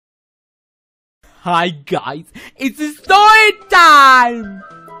Hi guys, it's story time!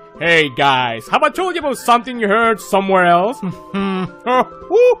 Hey guys, have I told you about something you heard somewhere else?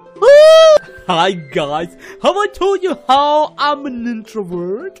 Hi guys, have I told you how I'm an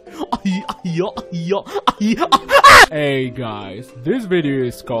introvert? Hey guys, this video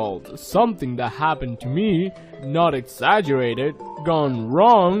is called Something That Happened to Me, Not Exaggerated, Gone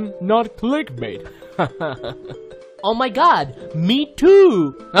Wrong, Not Clickbait. Oh my god, me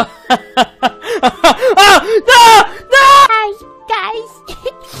too! Hi guys,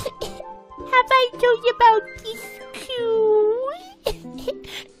 have I told you about this school?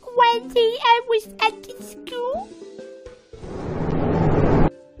 One day I was at the school.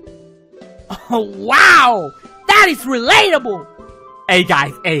 Oh wow! That is relatable! Hey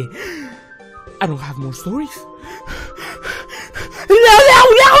guys, hey, I don't have more stories.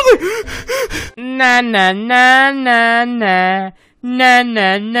 Na na na na na na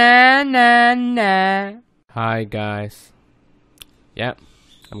na na na na. Hi guys. Yep,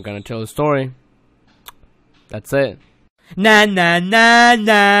 I'm gonna tell a story. That's it. Na na na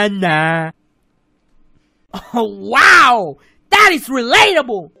na na. Oh wow! That is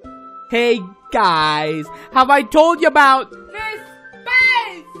relatable! Hey guys, have I told you about this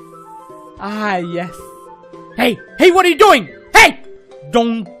space? Ah yes. Hey, what are you doing? Hey!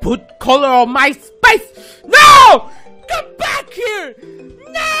 Don't put color on my space! No! Come back here!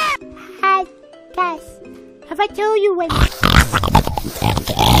 No! Hi guys, have I told you when...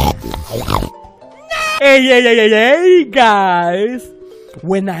 Hey guys!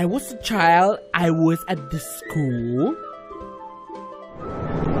 When I was a child, I was at the school.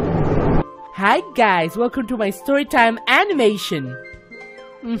 Hi guys, welcome to my StoryTime animation.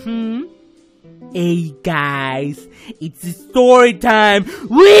 Hey guys, it's story time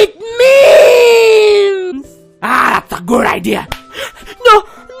with memes! Ah, that's a good idea! No!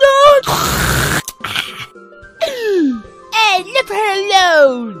 Hey, leave her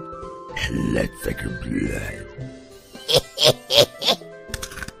alone! Let's take her blood.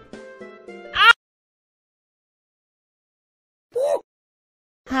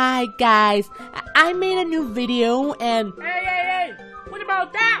 Hi guys, I made a new video and... Hey! What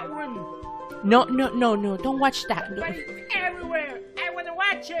about that one? No, don't watch that. But it's everywhere. I wanna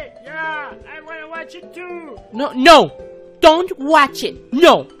watch it. Yeah, I wanna watch it too. No, don't watch it.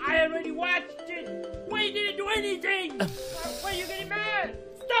 No. I already watched it. Why you didn't do anything? Why are you getting mad?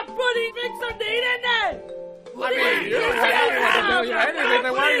 Stop putting things on the internet.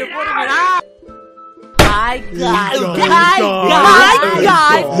 Hi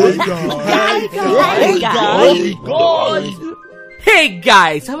guys. Hey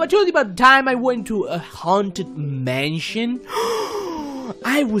guys, have I told you about the time I went to a haunted mansion?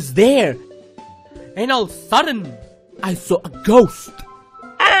 I was there, and all of a sudden, I saw a ghost.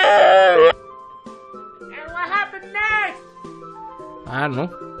 And what happened next? I don't know.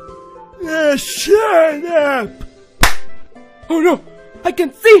 Shut up! Oh no, I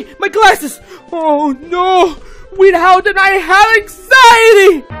can see my glasses. Oh no, without them I have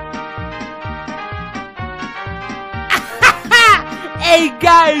anxiety. Hey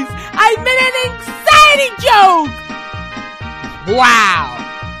guys, I made an anxiety joke! Wow,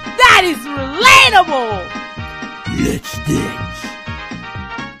 that is relatable! Let's dance.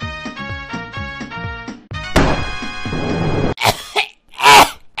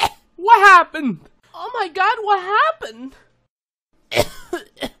 What happened? Oh my god, what happened?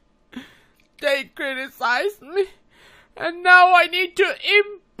 They criticized me, and now I need to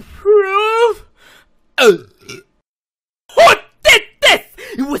improve. What?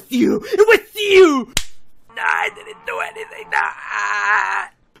 It was you! No, I didn't do anything.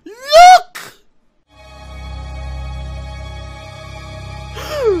 Look!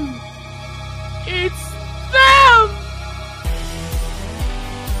 It's them!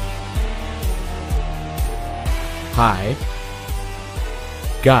 Hi.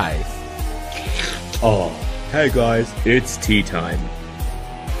 Guys. Oh, hey guys, it's tea time.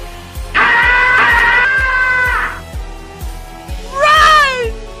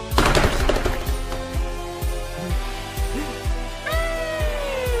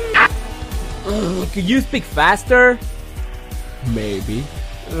 Can you speak faster? Maybe.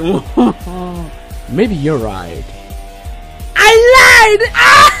 Maybe you're right. I lied!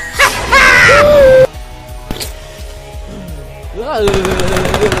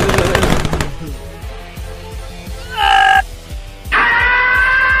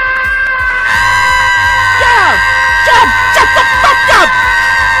 Jump! Shut the fuck up!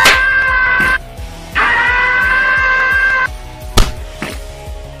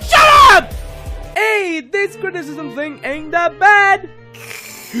 Shut up! Hey, this criticism thing ain't that bad.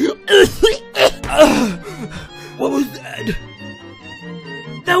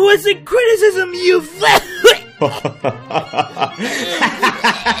 wasn't criticism, you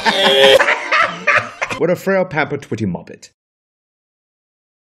What a frail pampered twitty moppet.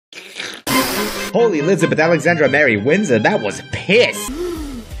 Holy Elizabeth Alexandra Mary Windsor, that was piss!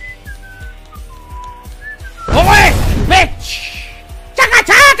 Away, bitch! Chaka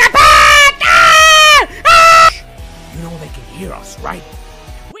chaka pat! You know they can hear us, right?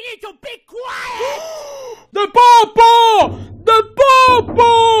 We need to be quiet! The Papa! The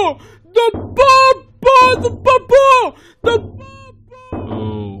Papa! The Papa! The Papa! The Papa!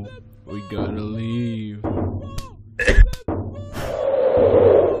 Oh, we gotta leave.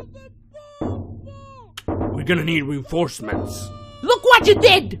 We're gonna need reinforcements. Look what you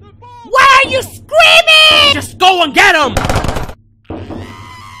did! Why are you screaming? Just go and get him!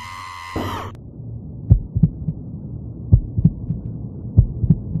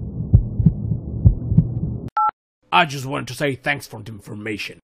 I just wanted to say thanks for the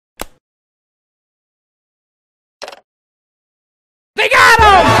information. They got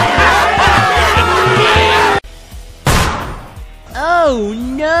him! Oh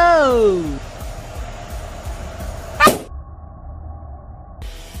no!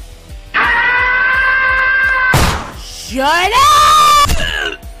 Shut up!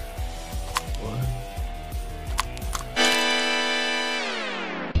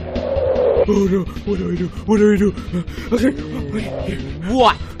 Oh no, what do I do? What do I do? Okay,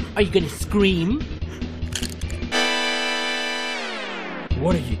 What? Are you gonna scream?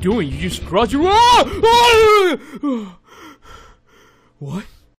 what are you doing? You just crossed your... Ah! What?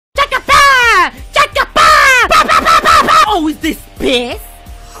 Chaka-pa! Chaka-pa! Pa-pa-pa-pa-pa! Oh, is this piss?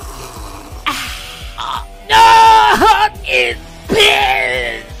 No! It's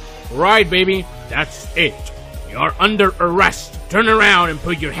piss! Right, baby, that's it. You're under arrest. Turn around and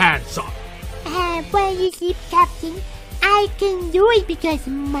put your hands up. Well, you see, Captain, I can do it because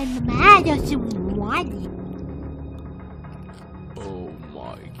my mama doesn't want it. Oh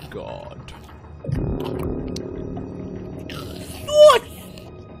my god. What?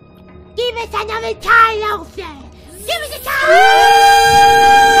 Give us another try, Elsa! Give us a try!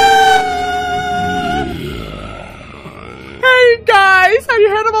 Hey guys, have you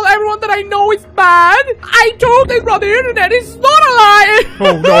heard about everyone that I know is bad? I told them on the internet, it's not a lie!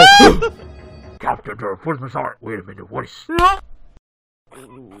 Oh no! Captain, where's my sorry? Wait a minute, what is...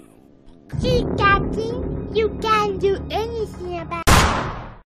 See, Captain, you can't do anything about it.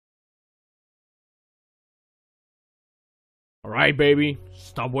 Alright, baby,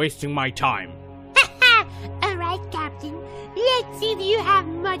 stop wasting my time. Alright, Captain, let's see if you have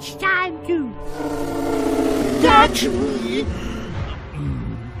much time to... Catch me!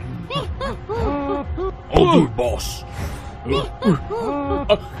 I'll do it, boss.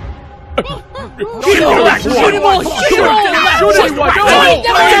 Shoot him all! Shoot him all! Shoot him all! Shoot him all!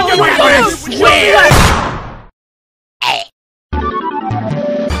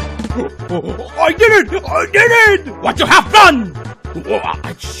 I did it! I did it! What you have done?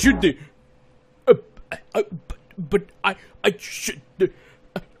 I should... but I should...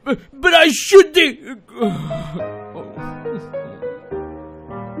 But I should do.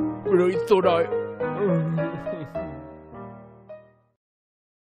 But I thought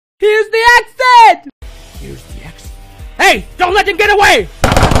Here's the exit! Here's the exit. Hey, don't let him get away!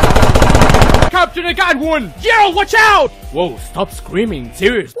 Captain, I got one! Gerald, watch out! Whoa, stop screaming,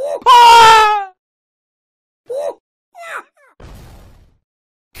 serious. Ah!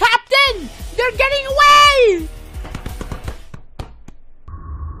 Captain, they're getting away!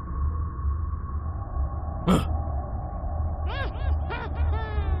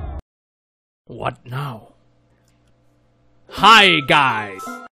 What now? Hi, guys!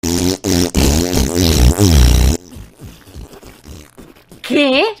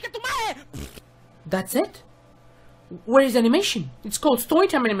 ¿Qué? That's it? Where is animation? It's called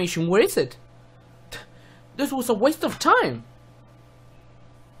StoryTime animation. Where is it? This was a waste of time.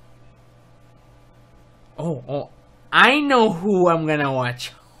 Oh, I know who I'm gonna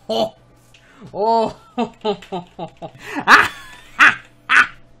watch. Oh.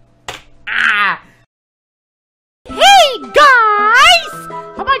 Hey guys!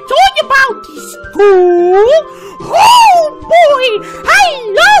 Have I told you about this school? Oh boy! I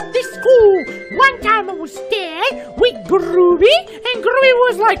love this school! One time I was there with Groovy, and Groovy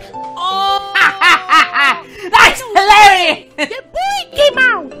was like, oh, that's hilarious! The boy came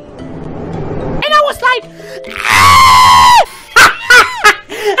out! And I was like,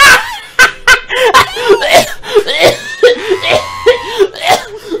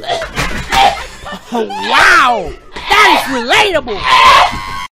 oh, wow! That is relatable!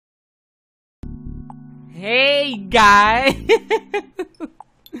 Hey, guy!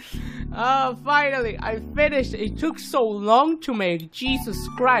 Finally, I finished. It took so long to make. Jesus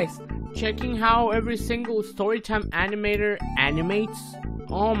Christ. Checking how every single StoryTime animator animates.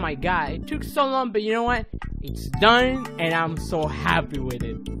 Oh my god, it took so long, but you know what? It's done, and I'm so happy with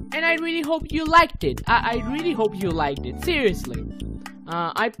it. And I really hope you liked it. I really hope you liked it. Seriously.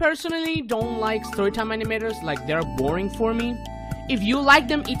 I personally don't like StoryTime animators. Like, they're boring for me. If you like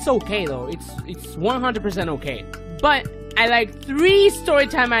them, it's okay though. It's 100% okay. But I like 3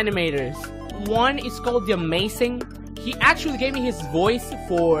 StoryTime animators. One is called The Amazing. He actually gave me his voice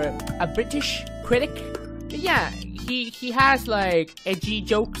for a British critic. But yeah, he has like edgy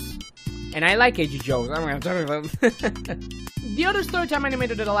jokes, and I like edgy jokes. I'm gonna tell you them. The other StoryTime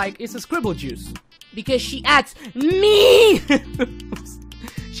animator that I like is a Scribble Juice, because she adds me.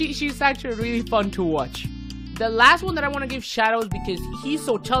 She's actually really fun to watch. The last one that I want to give shoutouts because he's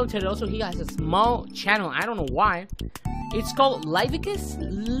so talented. Also, he has a small channel. I don't know why. It's called Livicus?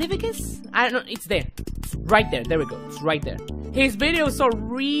 I don't know. It's there. It's right there. There we go. It's right there. His videos are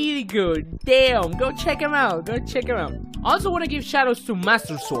really good. Damn. Go check him out. Go check him out. I also want to give shoutouts to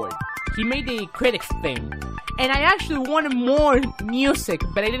Master Sword. He made the critics thing. And I actually wanted more music,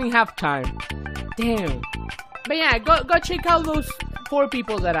 but I didn't have time. Damn. But yeah, go check out those 4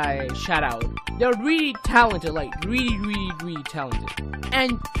 people that I shout out. They're really talented, like really talented.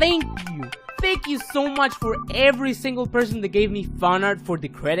 And thank you so much for every single person that gave me fan art for the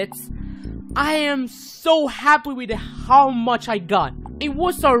credits. I am so happy with how much I got. It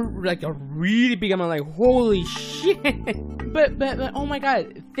was a really big amount, like holy shit. But oh my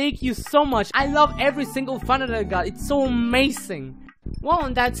god, thank you so much. I love every single fan art that I got. It's so amazing. Well,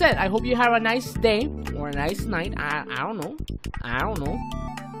 and that's it. I hope you have a nice day or a nice night. I don't know.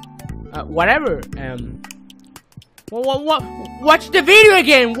 Whatever. Watch the video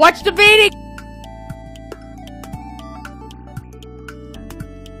again. Watch the video.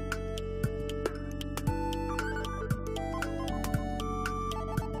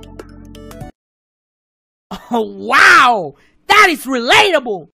 Oh wow, that is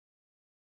relatable.